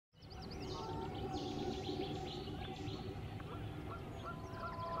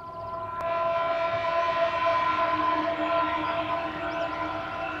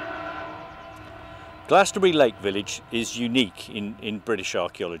Glastonbury Lake Village is unique in British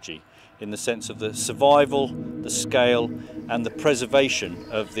archaeology in the sense of the survival, the scale and the preservation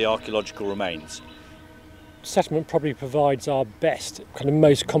of the archaeological remains. Settlement probably provides our best, kind of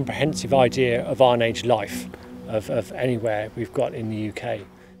most comprehensive idea of Iron Age life of anywhere we've got in the UK.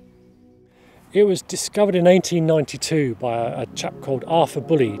 It was discovered in 1892 by a chap called Arthur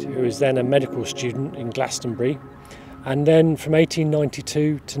Bulleid, who was then a medical student in Glastonbury, and then from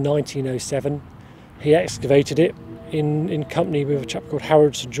 1892 to 1907 he excavated it in company with a chap called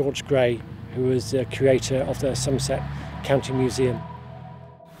Harold St George Gray, who was the curator of the Somerset County Museum.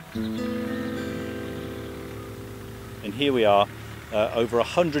 And here we are, over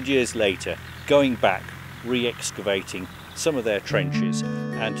 100 years later, going back, re-excavating some of their trenches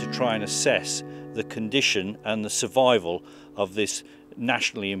and to try and assess the condition and the survival of this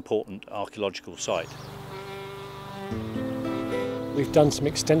nationally important archaeological site. We've done some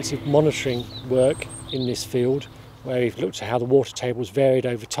extensive monitoring work in this field where we've looked at how the water tables varied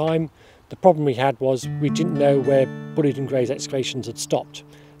over time. The problem we had was we didn't know where Bulleid and Gray's excavations had stopped,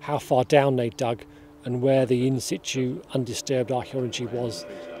 how far down they dug and where the in situ undisturbed archaeology was.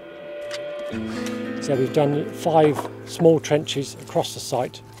 So we've done 5 small trenches across the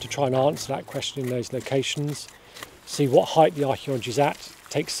site to try and answer that question in those locations, see what height the archaeology is at,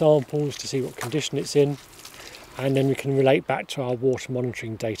 take samples to see what condition it's in, and then we can relate back to our water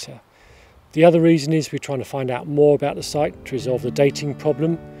monitoring data. The other reason is we're trying to find out more about the site to resolve the dating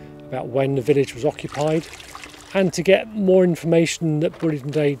problem, about when the village was occupied, and to get more information that Bulleid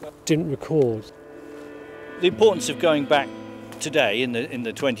and Gray didn't record. The importance of going back today in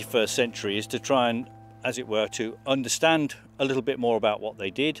the 21st century is to try and, as it were, to understand a little bit more about what they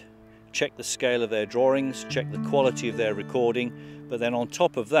did, check the scale of their drawings, check the quality of their recording, but then on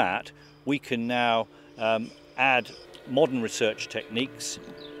top of that we can now add modern research techniques.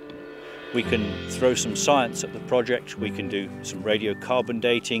 We can throw some science at the project, we can do some radiocarbon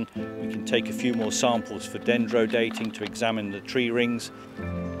dating, we can take a few more samples for dendro dating to examine the tree rings.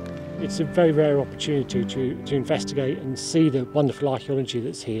 It's a very rare opportunity to investigate and see the wonderful archaeology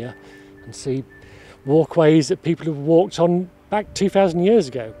that's here and see walkways that people have walked on back 2,000 years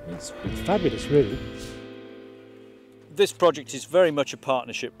ago. It's fabulous, really. This project is very much a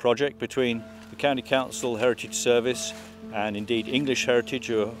partnership project between the County Council Heritage Service and indeed English Heritage,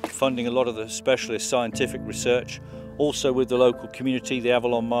 who are funding a lot of the specialist scientific research, also with the local community, the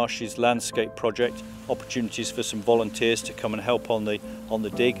Avalon Marshes Landscape Project, opportunities for some volunteers to come and help on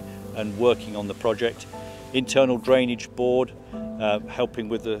the dig and working on the project, Internal Drainage Board helping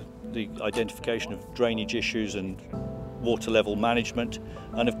with the identification of drainage issues and water level management,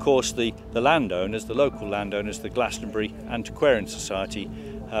 and of course the landowners, the local landowners, the Glastonbury Antiquarian Society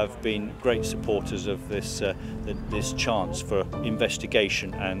have been great supporters of this chance for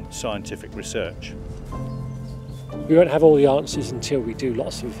investigation and scientific research. We won't have all the answers until we do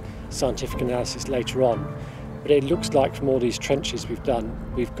lots of scientific analysis later on, but it looks like from all these trenches we've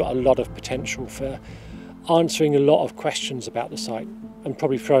done, we've got a lot of potential for answering a lot of questions about the site and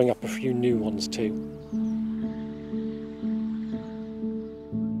probably throwing up a few new ones too.